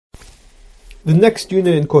The next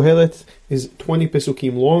unit in Kohelet is 20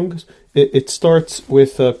 pesukim long. It starts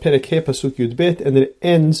with Perek He Pasuk Yud Bet, and then it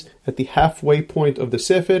ends at the halfway point of the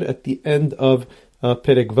Sefer, at the end of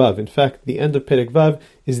Perek Vav. In fact, the end of Perek Vav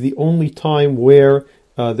is the only time where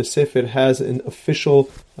the Sefer has an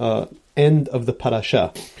official end of the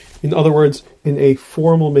parasha. In other words, in a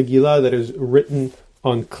formal Megillah that is written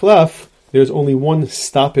on Klaf, there's only one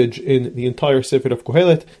stoppage in the entire Sefer of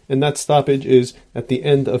Kohelet, and that stoppage is at the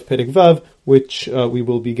end of Perek Vav, which we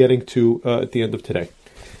will be getting to at the end of today.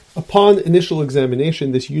 Upon initial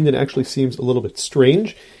examination, this unit actually seems a little bit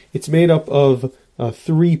strange. It's made up of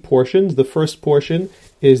three portions. The first portion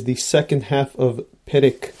is the second half of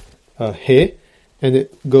Perek He, and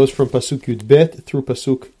it goes from Pasuk Yud Bet through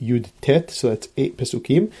Pasuk Yud Tet, so that's 8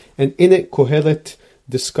 Pesukim. And in it, Kohelet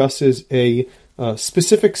discusses a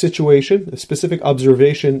specific situation, a specific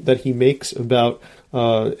observation that he makes about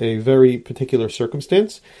a very particular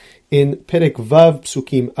circumstance. In Perek Vav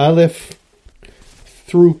Psukim Aleph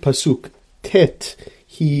through Pasuk Tet,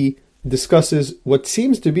 he discusses what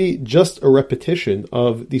seems to be just a repetition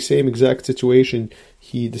of the same exact situation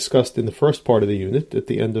he discussed in the first part of the unit at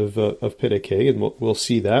the end of Perek He, and we'll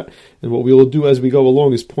see that. And what we will do as we go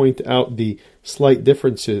along is point out the slight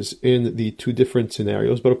differences in the two different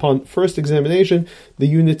scenarios. But upon first examination, the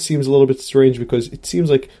unit seems a little bit strange because it seems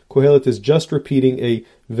like Kohelet is just repeating a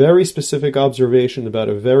very specific observation about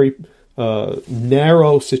a very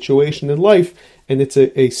narrow situation in life, and it's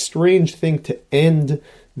a strange thing to end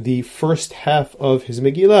the first half of his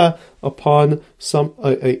Megillah upon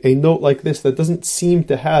a note like this that doesn't seem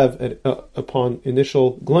to have, upon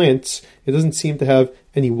initial glance, it doesn't seem to have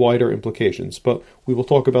any wider implications. But we will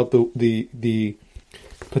talk about the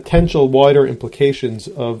potential wider implications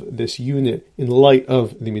of this unit in light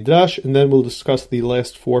of the Midrash, and then we'll discuss the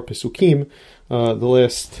last 4 Pesukim,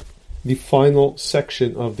 the final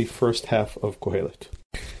section of the first half of Kohelet.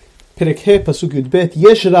 Perek He Pasuk Yud Bet,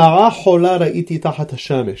 Yesh ra'a chola ra'iti tachat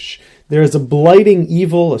hashamesh. There is a blighting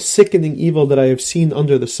evil, a sickening evil that I have seen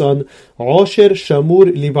under the sun. Osher shamur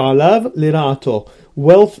lib'alav lira'ato.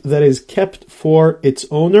 Wealth that is kept for its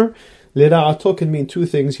owner. Lira'ato can mean two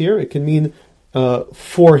things here. It can mean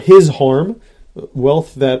for his harm,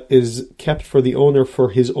 wealth that is kept for the owner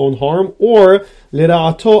for his own harm, or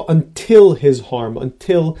lira'ato, until his harm,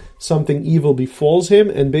 until something evil befalls him.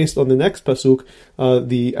 And based on the next pasuk,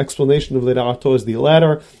 the explanation of lira'ato is the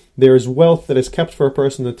latter. There is wealth that is kept for a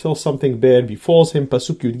person until something bad befalls him.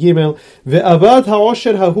 Pasuk Yud Gimel, ve'avad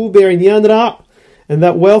ha'osher hahu be'inyan ra', and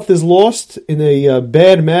that wealth is lost in a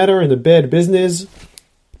bad matter, in a bad business.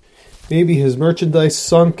 Maybe his merchandise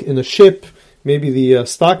sunk in a ship. Maybe the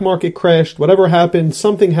stock market crashed. Whatever happened,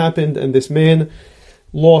 something happened, and this man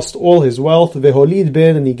lost all his wealth. Veholid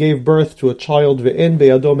ben, and he gave birth to a child. Ve'en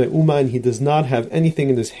be'ado me'uma, and he does not have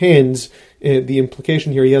anything in his hands. The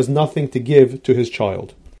implication here, he has nothing to give to his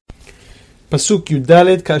child. Pasuk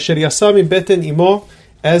Yudalet, kasher yasa mi beten imo,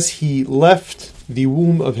 as he left the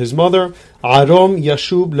womb of his mother, arom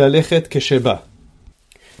yashub lalechet kesheba.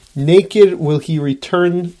 Naked will he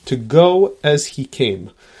return to go as he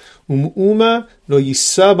came. Um'uma lo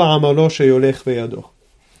yisa ba'amalo sheyolech veyado.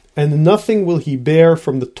 And nothing will he bear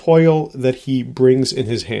from the toil that he brings in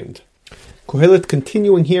his hand. Kohelet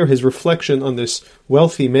continuing here his reflection on this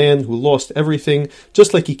wealthy man who lost everything.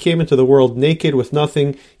 Just like he came into the world naked with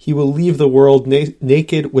nothing, he will leave the world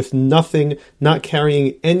naked with nothing, not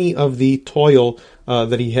carrying any of the toil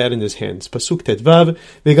that he had in his hands. Pasuk Tetvav,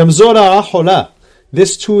 V'gam zora ahola.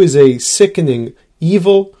 This too is a sickening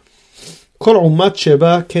evil. Kol umat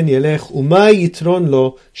sheba ken yelech uma yitron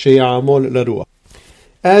lo sheyamol laruah.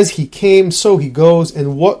 As he came, so he goes,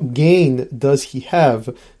 and what gain does he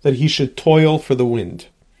have that he should toil for the wind?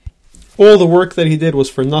 All the work that he did was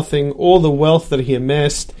for nothing. All the wealth that he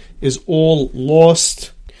amassed is all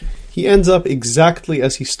lost. He ends up exactly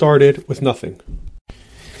as he started, with nothing.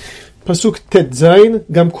 Pasuk Tet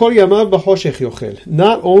Zayin, Gam kol yamav b'choshech yochel.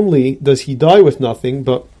 Not only does he die with nothing,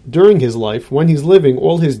 but during his life, when he's living,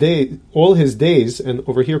 all his days, and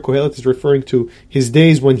over here Kohelet is referring to his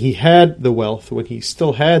days when he had the wealth, when he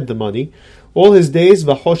still had the money, all his days,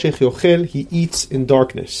 v'choshech yochel, he eats in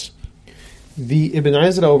darkness. The Ibn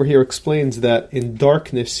Ezra over here explains that in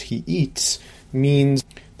darkness he eats means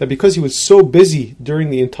that because he was so busy during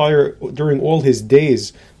all his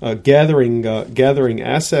days, gathering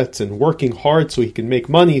assets and working hard so he can make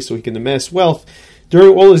money, so he can amass wealth,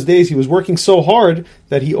 during all his days he was working so hard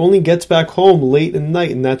that he only gets back home late in the night,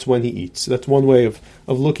 and that's when he eats. That's one way of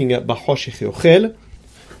looking at B'choshech yochel.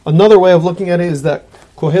 Another way of looking at it is that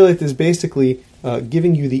Kohelet is basically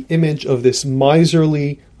giving you the image of this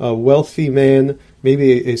miserly, wealthy man,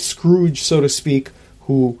 maybe a Scrooge, so to speak,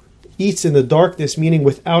 who eats in the darkness, meaning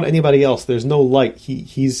without anybody else. There's no light.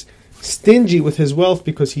 He's stingy with his wealth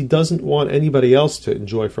because he doesn't want anybody else to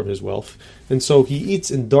enjoy from his wealth. And so he eats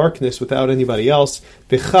in darkness without anybody else.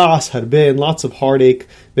 V'cha'as harbe, and lots of heartache.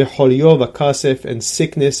 V'cholyo v'kasef, and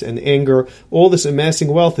sickness and anger. All this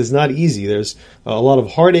amassing wealth is not easy. There's a lot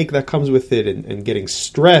of heartache that comes with it, and getting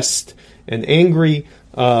stressed and angry.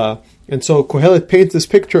 And so Kohelet paints this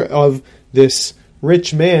picture of this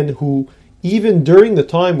rich man who, even during the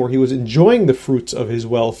time where he was enjoying the fruits of his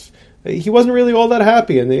wealth, he wasn't really all that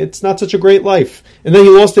happy, and it's not such a great life. And then he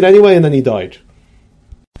lost it anyway, and then he died.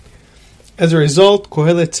 As a result,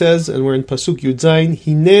 Kohelet says, and we're in Pasuk Yud Zayin,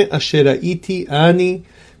 Hine asher ha'iti ani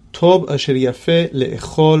tob asher yafe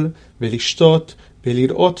le'echol ve'lishtot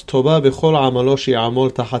ve'lirot toba bechol amalo she'amol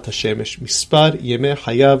tachat hashemesh mispar yemei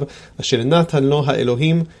hayav asher natan lo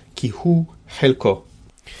ha'elohim ki hu chelko.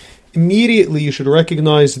 Immediately you should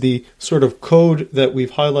recognize the sort of code that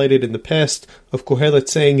we've highlighted in the past of Kohelet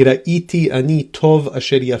saying, Ra'iti ani tov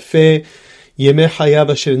asher yafeh, yemei hayav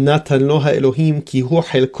asher natan lo ha'elohim ki hu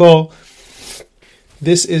chelko.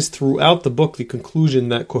 This is throughout the book the conclusion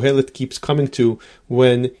that Kohelet keeps coming to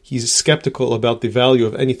when he's skeptical about the value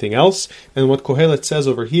of anything else. And what Kohelet says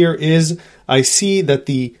over here is, I see that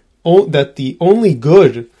the only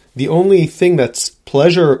good, the only thing that's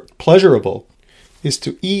pleasurable, is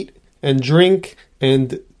to eat and drink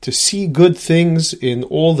and to see good things in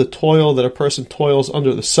all the toil that a person toils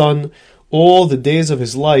under the sun, all the days of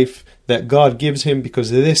his life that God gives him, because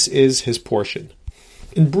this is his portion.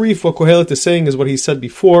 In brief, what Kohelet is saying is what he said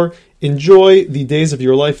before: enjoy the days of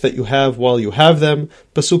your life that you have while you have them.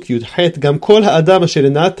 Pasuk Yud Het, Gam kol ha'adam asher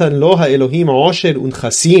natan lo ha'elohim osher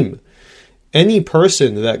unchasim. Any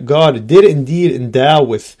person that God did indeed endow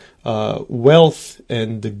with wealth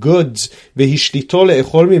and the goods, v'hishlito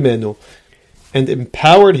le'echol mimenu, and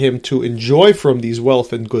empowered him to enjoy from these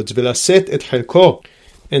wealth and goods, v'laset et chelko,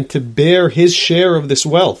 and to bear his share of this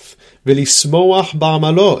wealth, v'lismoach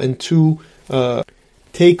ba'amalo, and to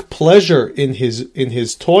take pleasure in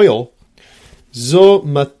his toil. Zo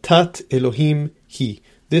matat Elohim hi.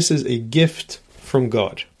 This is a gift from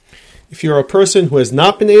God. If you're a person who has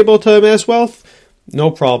not been able to amass wealth,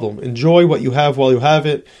 no problem. Enjoy what you have while you have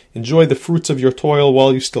it. Enjoy the fruits of your toil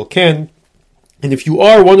while you still can. And if you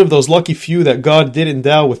are one of those lucky few that God did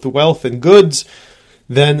endow with wealth and goods,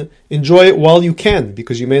 then enjoy it while you can,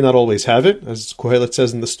 because you may not always have it, as Kohelet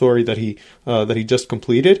says in the story that he just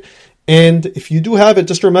completed. And if you do have it,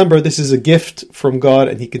 just remember this is a gift from God,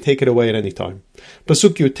 and He can take it away at any time.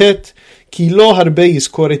 Pasuk Yutet, Ki lo harbe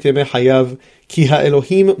yizkoret yemei hayav, ki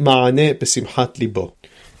ha'elohim ma'aneh besimchat libo.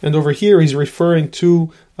 And over here he's referring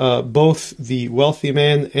to both the wealthy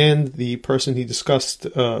man and the person he discussed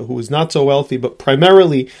who is not so wealthy, but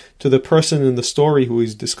primarily to the person in the story who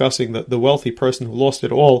he's discussing, the wealthy person who lost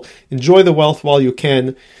it all. Enjoy the wealth while you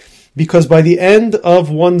can, because by the end of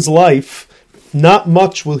one's life, not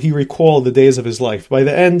much will he recall the days of his life. By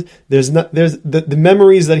the end, the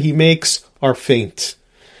memories that he makes are faint.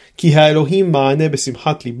 Ki ha'elohim ma'aneh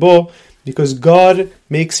besimchat libo, because God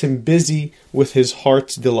makes him busy with his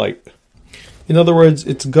heart's delight. In other words,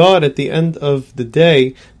 it's God at the end of the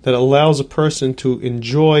day that allows a person to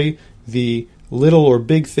enjoy the little or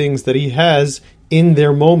big things that he has in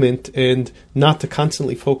their moment, and not to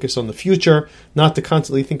constantly focus on the future, not to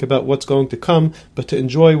constantly think about what's going to come, but to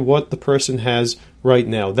enjoy what the person has right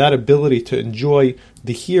now. That ability to enjoy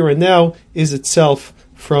the here and now is itself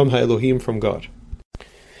from Ha'elohim, from God.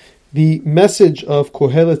 The message of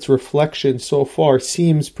Kohelet's reflection so far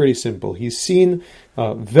seems pretty simple. He's seen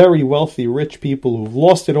very wealthy, rich people who've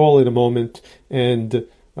lost it all in a moment, and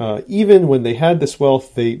even when they had this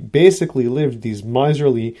wealth, they basically lived these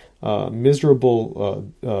miserly,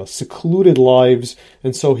 miserable, secluded lives.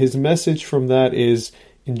 And so his message from that is,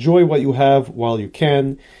 enjoy what you have while you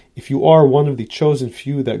can. If you are one of the chosen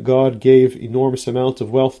few that God gave enormous amounts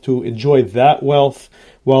of wealth to, enjoy that wealth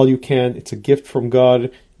while you can. It's a gift from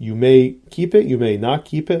God. You may keep it, you may not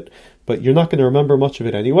keep it, but you're not going to remember much of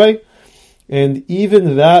it anyway. And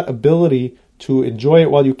even that ability to enjoy it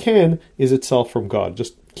while you can is itself from God.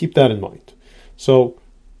 Just keep that in mind. So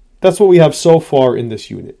that's what we have so far in this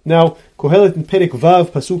unit. Now, Kohelet in Perek Vav,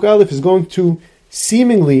 Pasuk Aleph, is going to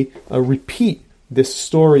seemingly repeat this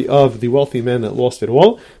story of the wealthy man that lost it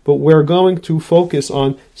all, but we're going to focus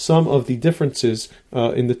on some of the differences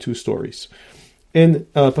in the two stories. In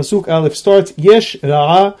Pasuk Aleph starts, Yesh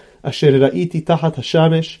ra'a asher ra'iti tachat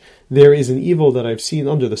hashamesh. There is an evil that I've seen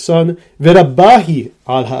under the sun. V'rabbahi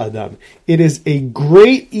al ha'adam. It is a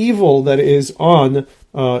great evil that is on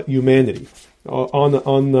humanity,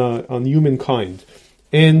 on humankind.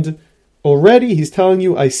 And Already he's telling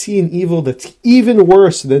you, I see an evil that's even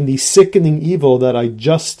worse than the sickening evil that I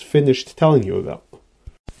just finished telling you about.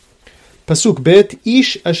 Pasuk Bet,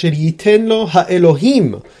 Ish asher yiten lo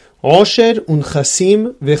ha'elohim osher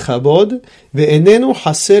unchasim vechabod ve'enenu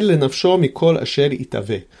haser lenafsho mikol asher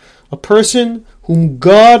itaveh. A person whom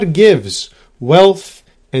God gives wealth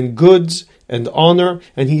and goods and honor,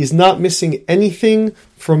 and he is not missing anything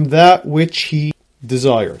from that which he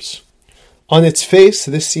desires. On its face,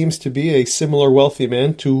 this seems to be a similar wealthy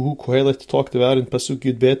man to who Kohelet talked about in Pasuk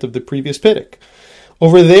Yud Bet of the previous Perek.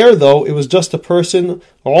 Over there, though, it was just a person,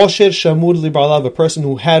 Osher Shamud Libalav, a person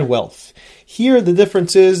who had wealth. Here, the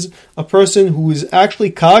difference is a person who is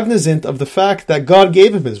actually cognizant of the fact that God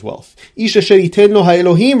gave him his wealth.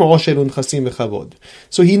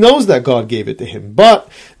 So he knows that God gave it to him. But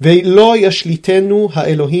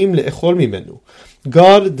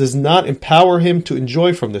God does not empower him to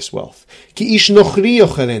enjoy from this wealth. A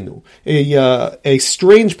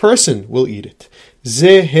strange person will eat it.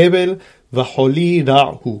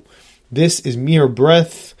 This is mere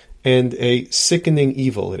breath, and a sickening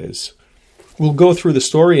evil it is. We'll go through the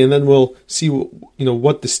story and then we'll see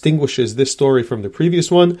what distinguishes this story from the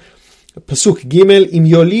previous one. Pasuk Gimel, Im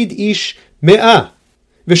yolid ish me'ah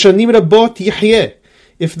v'shanim rabot yihyeh.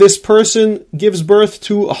 If this person gives birth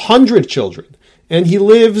to 100 children and he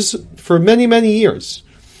lives for many, many years,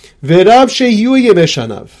 v'rab sheyu yemei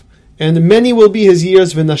shanav, and many will be his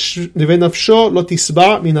years, v'nafsho lo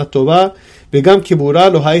tisba' min hatova v'gam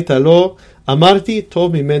kibura lo hayta lo amarti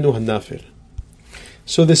tov mimenu hanafir.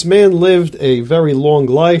 So this man lived a very long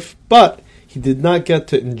life, but he did not get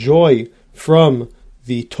to enjoy from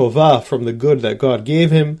the tova, from the good that God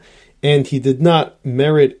gave him, and he did not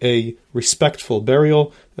merit a respectful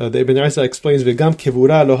burial. The Ibn Isa explains, v'gam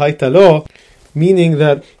kibura lo hayta lo, meaning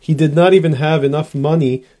that he did not even have enough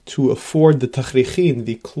money to afford the tachrichin,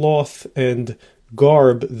 the cloth and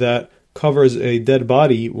garb that covers a dead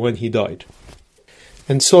body when he died.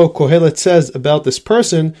 And so Kohelet says about this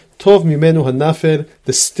person, Tov mimenu hanafer,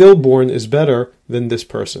 the stillborn is better than this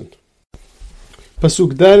person.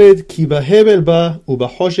 Pasuk Daled, Ki bahebel ba,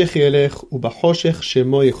 ubachoshech yelech, ubachoshech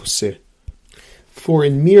shemo yechuseh. For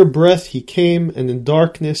in mere breath he came, and in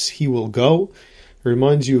darkness he will go. It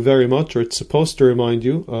reminds you very much, or it's supposed to remind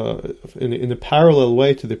you, in a parallel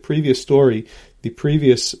way to the previous story, the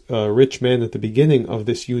previous rich man at the beginning of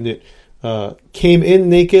this unit came in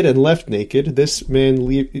naked and left naked. This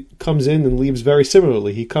man comes in and leaves very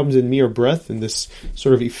similarly. He comes in mere breath, in this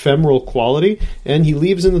sort of ephemeral quality, and he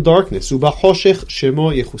leaves in the darkness. Ubachoshech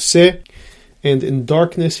shemo yechuseh, and in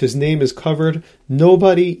darkness his name is covered.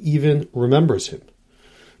 Nobody even remembers him.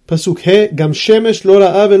 Pasuk He, Gam shemesh lo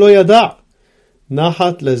ra'a velo yada'.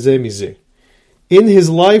 Nahat lazeh mizeh. In his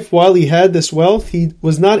life, while he had this wealth, he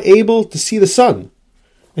was not able to see the sun,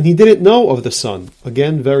 and he didn't know of the sun.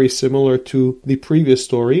 Again, very similar to the previous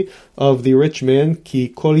story of the rich man, Ki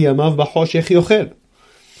kol yamav bachoshech yochel.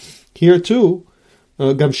 Here too,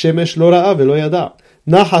 Gam shemesh lo ra'a velo yada'.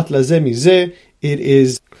 Nahat lazeh mizeh. It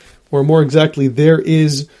is, or more exactly, there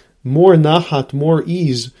is more nahat, more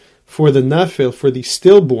ease for the nafil, for the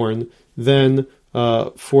stillborn, than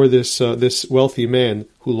for this wealthy man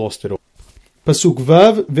who lost it all. Pasuk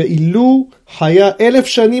Vav, ve'ilu haya 1,000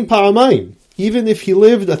 shanim pa'amayim. Even if he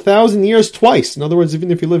lived 1,000 years twice, in other words,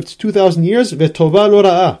 even if he lived 2,000 years, ve'tova lo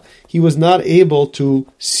ra'ah, he was not able to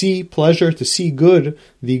see pleasure, to see good,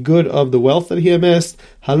 the good of the wealth that he amassed.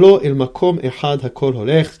 Halo il makom ehad hakol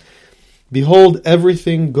holech. Behold,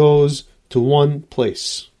 everything goes to one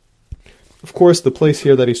place. Of course, the place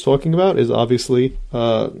here that he's talking about is obviously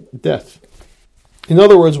death. In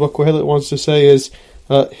other words, what Kohelet wants to say is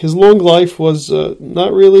his long life was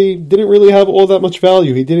didn't really have all that much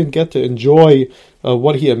value. He didn't get to enjoy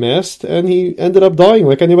what he amassed, and he ended up dying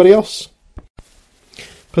like anybody else.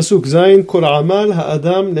 Pasuk Zayin, Kol amal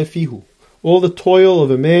ha'adam lefihu. All the toil of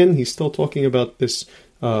a man, he's still talking about this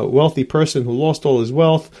wealthy person who lost all his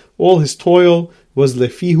wealth. All his toil was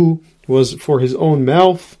lefihu, was for his own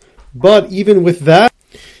mouth. But even with that,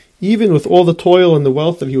 even with all the toil and the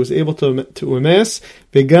wealth that he was able to amass,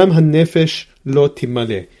 vegam hanefesh lo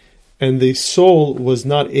timale, and the soul was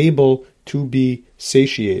not able to be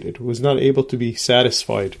satiated, was not able to be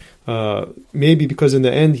satisfied. Maybe because in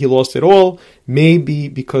the end he lost it all, maybe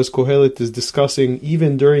because Kohelet is discussing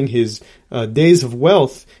even during his days of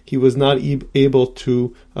wealth, he was not able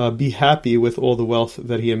to be happy with all the wealth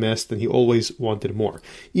that he amassed, and he always wanted more.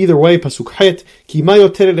 Either way, Pasuk Het, Ki ma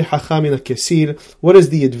yoter lehacham min hakesil. What is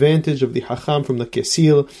the advantage of the hacham from the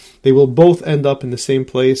kesil? They will both end up in the same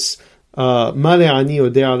place. Ma le'ani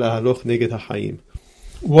yodea lahaloch neged hachayim.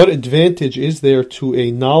 What advantage is there to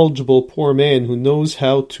a knowledgeable poor man who knows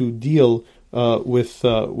how to deal with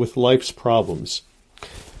life's problems?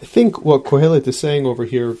 I think what Kohelet is saying over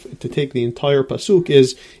here, to take the entire pasuk,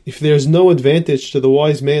 is if there's no advantage to the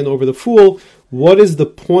wise man over the fool, what is the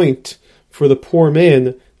point for the poor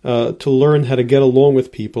man to learn how to get along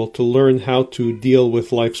with people, to learn how to deal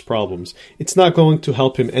with life's problems? It's not going to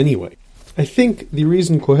help him anyway. I think the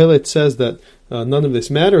reason Kohelet says that none of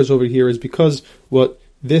this matters over here is because what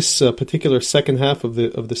this particular second half of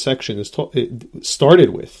the section is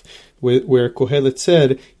started with, where Kohelet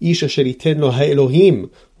said, "Ish asher yiten lo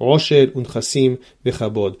ha'elohim osher unchasim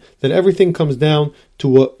v'chabod," that everything comes down to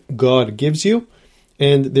what God gives you,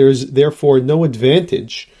 and there's therefore no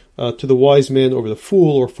advantage to the wise man over the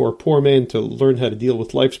fool, or for a poor man to learn how to deal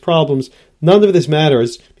with life's problems. None of this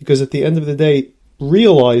matters, because at the end of the day,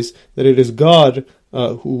 realize that it is God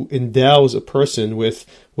who endows a person with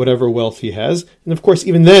whatever wealth he has, and of course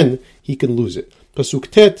even then he can lose it. Pasuk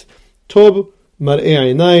Tet, Tob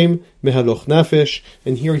mar'ei einayim mehaloch nafesh,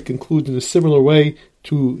 and here he concludes in a similar way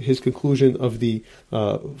to his conclusion of the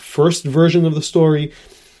first version of the story.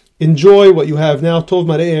 Enjoy what you have now. Tov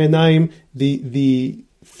mar'ei einayim, the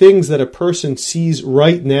things that a person sees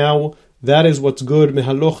right now, that is what's good.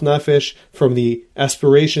 Mehaloch nafesh, from the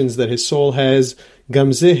aspirations that his soul has.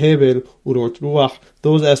 Gamze hebel urot ruach,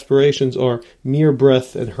 those aspirations are mere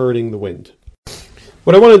breath and hurting the wind.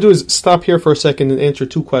 What I want to do is stop here for a second and answer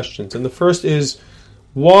two questions. And the first is,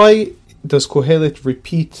 why does Kohelet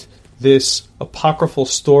repeat this apocryphal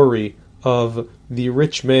story of the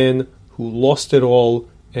rich man who lost it all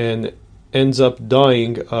and ends up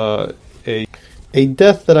dying a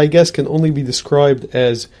death that I guess can only be described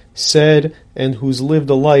as sad, and who's lived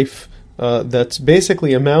a life that's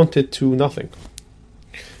basically amounted to nothing?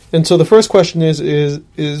 And so the first question is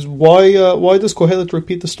why does Kohelet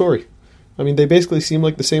repeat the story? I mean, they basically seem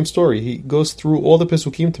like the same story. He goes through all the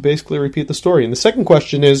Pesukim to basically repeat the story. And the second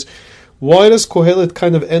question is, why does Kohelet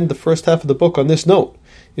kind of end the first half of the book on this note?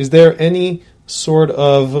 Is there any sort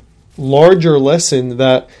of larger lesson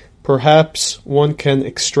that perhaps one can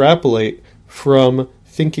extrapolate from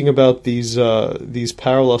thinking about these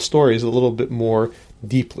parallel stories a little bit more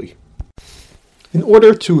deeply? In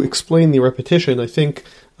order to explain the repetition, I think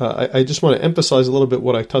I just want to emphasize a little bit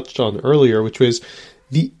what I touched on earlier, which was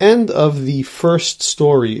the end of the first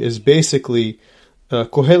story is basically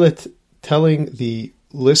Kohelet telling the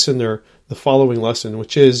listener the following lesson,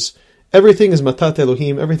 which is, everything is matat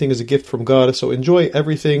Elohim, everything is a gift from God, so enjoy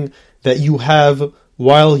everything that you have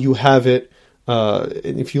while you have it.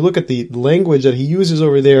 And if you look at the language that he uses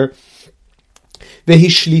over there, God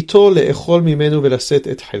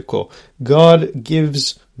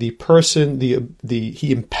gives the person,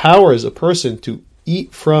 he empowers a person to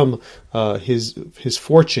eat from his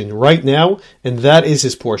fortune right now, and that is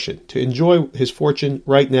his portion, to enjoy his fortune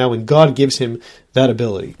right now, and God gives him that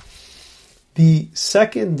ability. The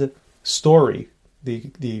second story,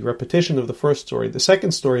 the repetition of the first story, the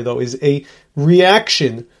second story though is a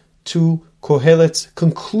reaction to Kohelet's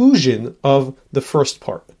conclusion of the first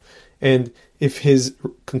part. And if his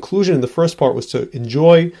conclusion in the first part was to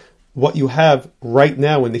enjoy what you have right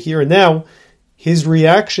now in the here and now, his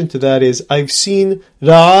reaction to that is, I've seen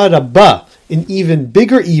Ra'a Rabbah, an even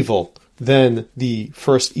bigger evil than the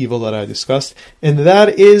first evil that I discussed, and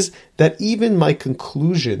that is that even my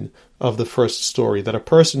conclusion of the first story, that a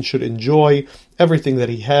person should enjoy everything that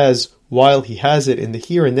he has while he has it in the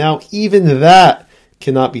here and now, even that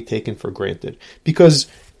cannot be taken for granted. Because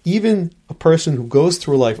even a person who goes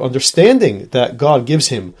through life understanding that God gives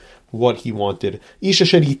him what he wanted, he knows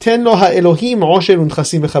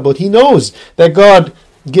that God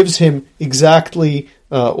gives him exactly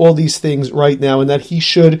all these things right now, and that he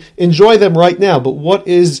should enjoy them right now. But what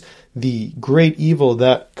is the great evil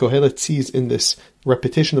that Kohelet sees in this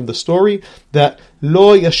repetition of the story? That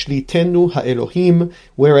lo yashlitenu ha'elohim,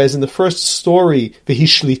 whereas in the first story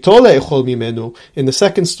v'hishlito le'echol mimenu, in the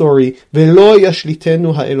second story ve'lo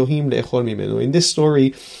yashlitenu ha'elohim le'echol mimenu. In this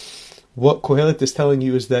story, what Kohelet is telling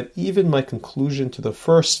you is that even my conclusion to the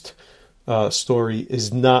first story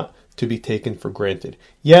is not to be taken for granted.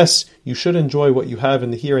 Yes, you should enjoy what you have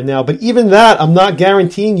in the here and now, but even that I'm not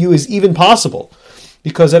guaranteeing you is even possible,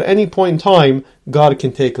 because at any point in time, God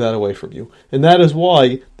can take that away from you. And that is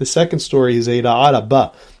why the second story is a Ra'a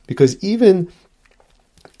Rabbah, because even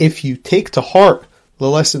if you take to heart the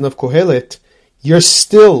lesson of Kohelet, you're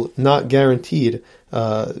still not guaranteed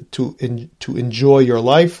to enjoy your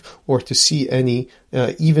life, or to see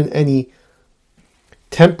even any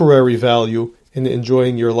temporary value in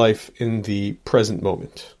enjoying your life in the present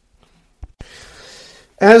moment.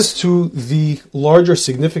 As to the larger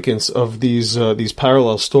significance of these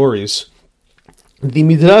parallel stories, the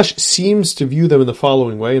Midrash seems to view them in the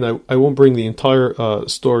following way, and I won't bring the entire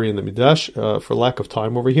story in the Midrash for lack of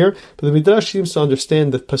time over here, but the Midrash seems to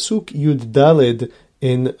understand that Pasuk Yud Daled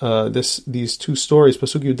in these two stories,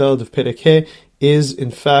 Pasuk Yud Daled of Perek He, is in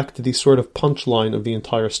fact the sort of punchline of the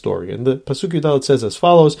entire story. And the Pasuk Yud Daled says as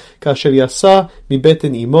follows, Kasher yasa mi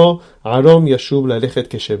beten imo, arom yashub lalechet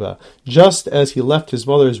kesheva. Just as he left his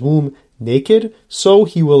mother's womb naked, so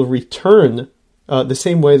he will return the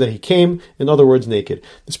same way that he came, in other words, naked.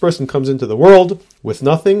 This person comes into the world with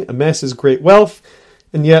nothing, amasses great wealth,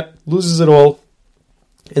 and yet loses it all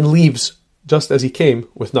and leaves just as he came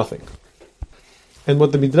with nothing. And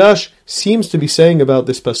what the Midrash seems to be saying about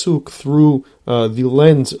this pasuk through the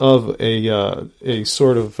lens of a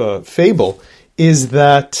sort of fable is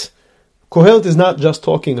that Kohelet is not just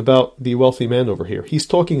talking about the wealthy man over here. He's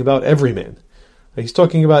talking about every man. He's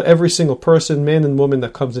talking about every single person, man and woman,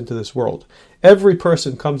 that comes into this world. Every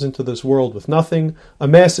person comes into this world with nothing,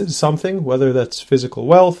 amasses something, whether that's physical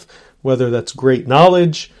wealth, whether that's great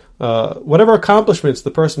knowledge, whatever accomplishments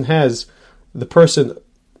the person has, the person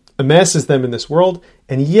amasses them in this world,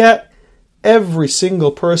 and yet every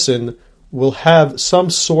single person will have some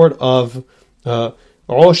sort of osher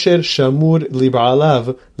shamur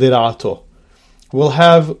lib'alav lira'ato. Will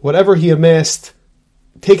have whatever he amassed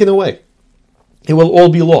taken away. It will all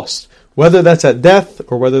be lost. Whether that's at death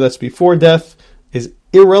or whether that's before death is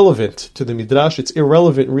irrelevant to the Midrash. It's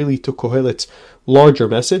irrelevant really to Kohelet's larger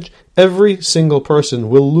message. Every single person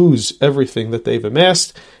will lose everything that they've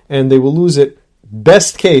amassed, and they will lose it,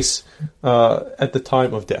 best case, at the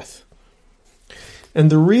time of death. And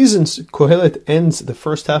the reasons Kohelet ends the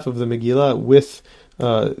first half of the Megillah with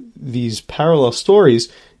these parallel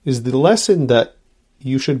stories is the lesson that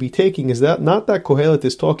you should be taking is that not that Kohelet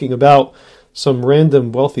is talking about some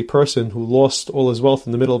random wealthy person who lost all his wealth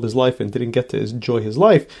in the middle of his life and didn't get to enjoy his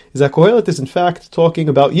life, is that Kohelet is in fact talking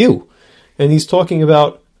about you. And he's talking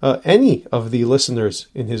about any of the listeners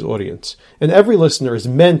in his audience. And every listener is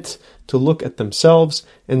meant to look at themselves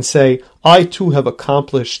and say, I too have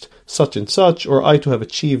accomplished such and such, or I too have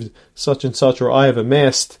achieved such and such, or I have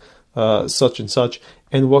amassed such and such.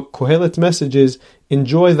 And what Kohelet's message is,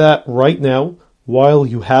 enjoy that right now while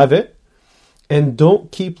you have it, and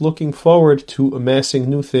don't keep looking forward to amassing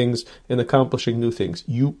new things and accomplishing new things.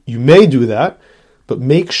 You may do that, but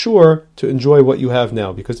make sure to enjoy what you have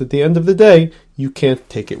now, because at the end of the day, you can't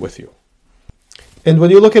take it with you. And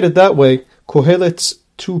when you look at it that way, Kohelet's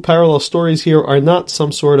two parallel stories here are not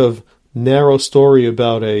some sort of narrow story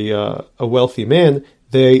about a wealthy man.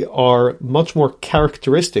 They are much more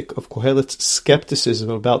characteristic of Kohelet's skepticism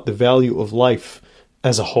about the value of life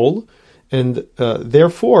as a whole. And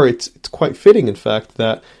therefore, it's quite fitting, in fact,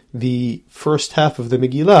 that the first half of the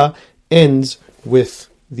Megillah ends with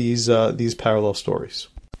these parallel stories.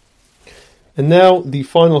 And now, the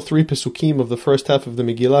final three pesukim of the first half of the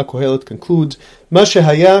Megillah, Kohelet concludes, Ma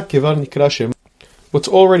shehaya kevar nikra shem. What's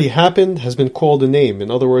already happened has been called a name. In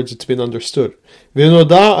other words, it's been understood.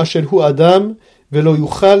 Ve'noda asher hu adam ve'lo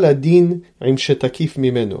yuchal adin im shetakif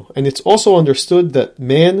mimeno. And it's also understood that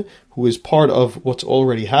man, who is part of what's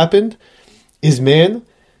already happened, is man,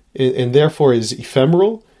 and therefore is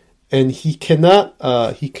ephemeral, and he cannot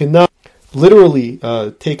literally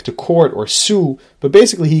take to court or sue, but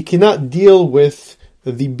basically he cannot deal with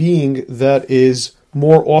the being that is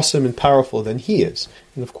more awesome and powerful than he is.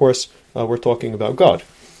 And of course, we're talking about God.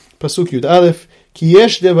 Pasuk Yud Aleph, Ki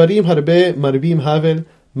yesh devarim harbe marbim havel,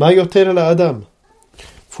 ma yoter la'adam.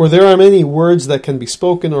 For there are many words that can be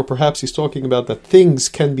spoken, or perhaps he's talking about that things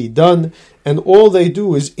can be done, and all they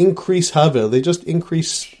do is increase havel. They just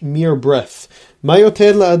increase mere breath. Ma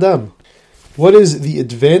yoter la'adam. What is the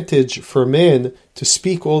advantage for man to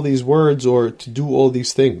speak all these words or to do all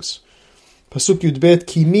these things? Pasuk Yudbet,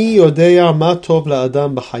 Ki mi yodeya ma tov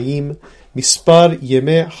la'adam b'chayim, mispar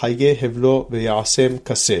yeme haye hevlo ve'yasem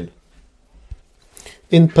kasel.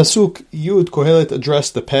 In Pasuk Yud, Kohelet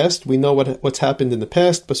addressed the past. We know what's happened in the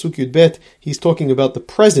past. Pasuk Yud Bet, he's talking about the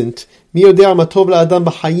present. Mi yodea ma tov la'adam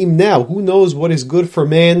b'chayim now. Who knows what is good for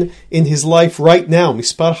man in his life right now?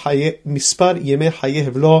 Mispar yeme haye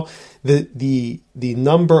hevlo. The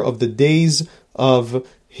number of the days of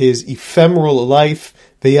his ephemeral life,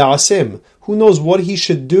 ve'yasem. Who knows what he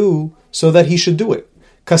should do so that he should do it?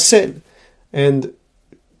 Kasel. And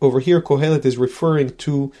over here, Kohelet is referring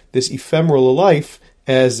to this ephemeral life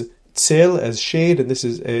as tzel, as shade, and this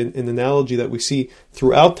is an analogy that we see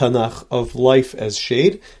throughout Tanakh of life as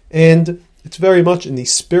shade. And it's very much in the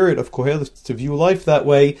spirit of Kohelet to view life that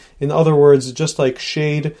way. In other words, just like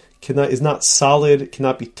shade is not solid,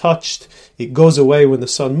 cannot be touched. It goes away when the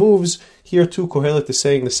sun moves. Here too, Kohelet is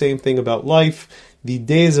saying the same thing about life. The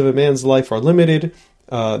days of a man's life are limited.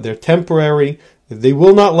 They're temporary. They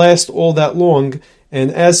will not last all that long.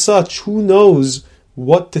 And as such, who knows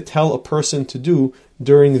what to tell a person to do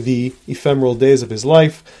during the ephemeral days of his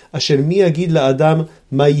life. Asher mi yagid la'adam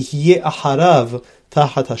ma yihyeh acharav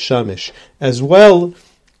tachat hashamesh. As well,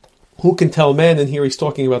 who can tell man, and here he's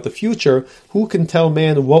talking about the future, who can tell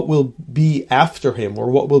man what will be after him or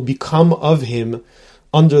what will become of him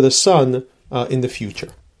under the sun in the future.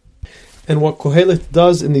 And what Kohelet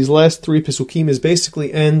does in these last three Pesukim is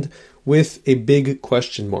basically end with a big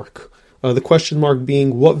question mark. The question mark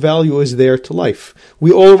being, what value is there to life?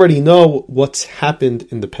 We already know what's happened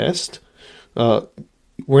in the past.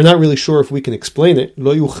 We're not really sure if we can explain it.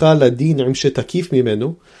 Lo yuchal adin im shetakif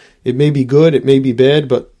mimenu. It may be good, it may be bad,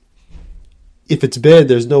 but if it's bad,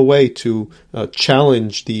 there's no way to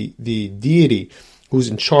challenge the deity who's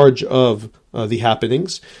in charge of the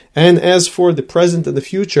happenings. And as for the present and the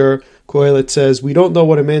future, Kohelet says, we don't know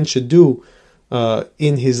what a man should do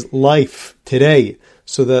in his life today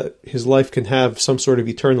so that his life can have some sort of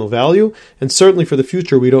eternal value. And certainly for the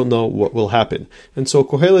future, we don't know what will happen. And so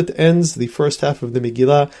Kohelet ends the first half of the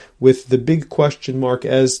Megillah with the big question mark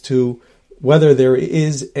as to whether there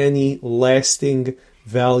is any lasting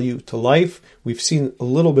value to life. We've seen a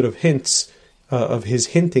little bit of hints of his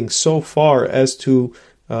hinting so far as to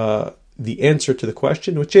the answer to the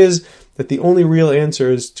question, which is that the only real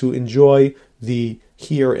answer is to enjoy the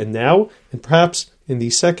here and now. And perhaps in the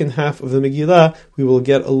second half of the Megillah, we will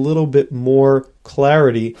get a little bit more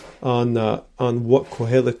clarity on what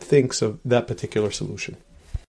Kohelet thinks of that particular solution.